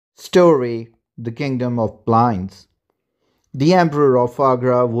Story: The Kingdom of Blinds. The Emperor of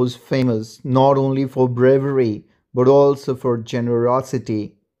Agra was famous not only for bravery but also for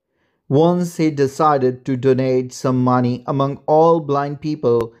generosity. Once he decided to donate some money among all blind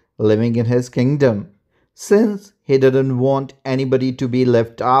people living in his kingdom, since he didn't want anybody to be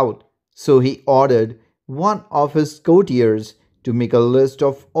left out. So he ordered one of his courtiers to make a list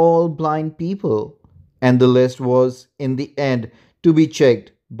of all blind people, and the list was, in the end, to be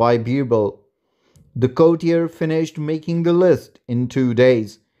checked by Birbal. The courtier finished making the list in 2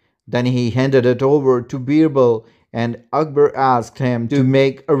 days. Then he handed it over to Birbal, and Akbar asked him to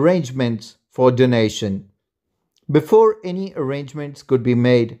make arrangements for donation. Before any arrangements could be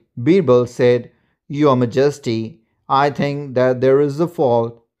made, Birbal said, "Your Majesty, I think that there is a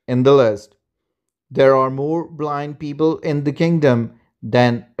fault in the list. There are more blind people in the kingdom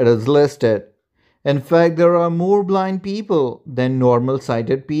than it is listed. In fact, there are more blind people than normal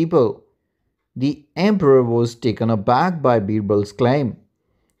sighted people." The emperor was taken aback by Birbal's claim.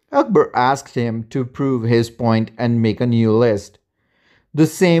 Akbar asked him to prove his point and make a new list. The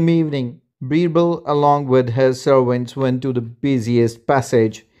same evening, Birbal, along with his servants, went to the busiest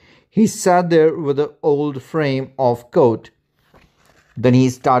passage. He sat there with an old frame of coat. Then he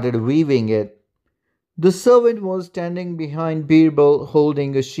started weaving it. The servant was standing behind Birbal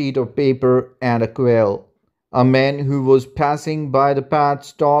holding a sheet of paper and a quill. A man who was passing by the path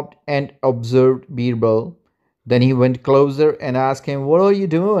stopped and observed Birbal. Then he went closer and asked him, "What are you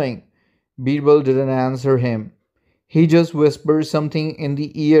doing?" Birbal didn't answer him. He just whispered something in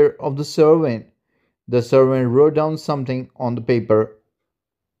the ear of the servant. The servant wrote down something on the paper.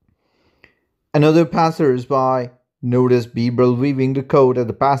 Another passers-by noticed Birbal weaving the coat at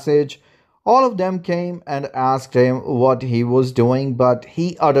the passage. All of them came and asked him what he was doing, but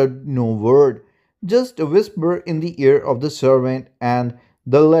he uttered no word, just a whisper in the ear of the servant, and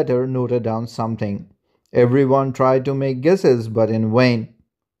the latter noted down something. Everyone tried to make guesses, but in vain.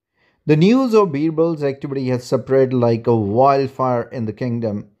 The news of Birbal's activity had spread like a wildfire in the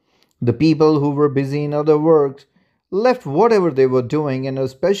kingdom. The people who were busy in other works left whatever they were doing and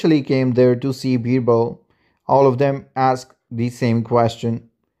especially came there to see Birbal. All of them asked the same question.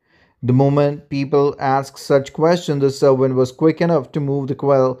 The moment people asked such questions, the servant was quick enough to move the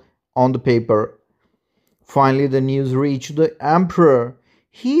quill on the paper. Finally, the news reached the emperor.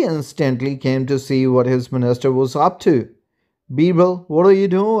 He instantly came to see what his minister was up to. "Birbal, what are you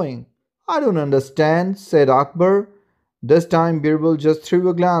doing?" "I don't understand," said Akbar. This time Birbal just threw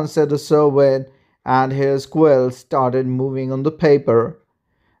a glance at the servant and his quill started moving on the paper.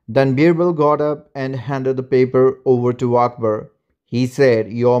 Then Birbal got up and handed the paper over to Akbar. He said,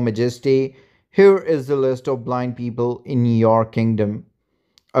 "Your Majesty, here is the list of blind people in your kingdom."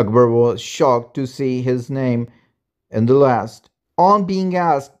 Akbar was shocked to see his name in the list. On being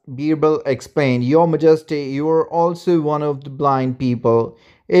asked, Birbal explained, "Your Majesty, you are also one of the blind people.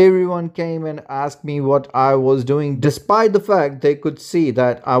 Everyone came and asked me what I was doing, despite the fact they could see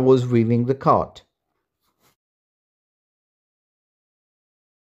that I was weaving the cot."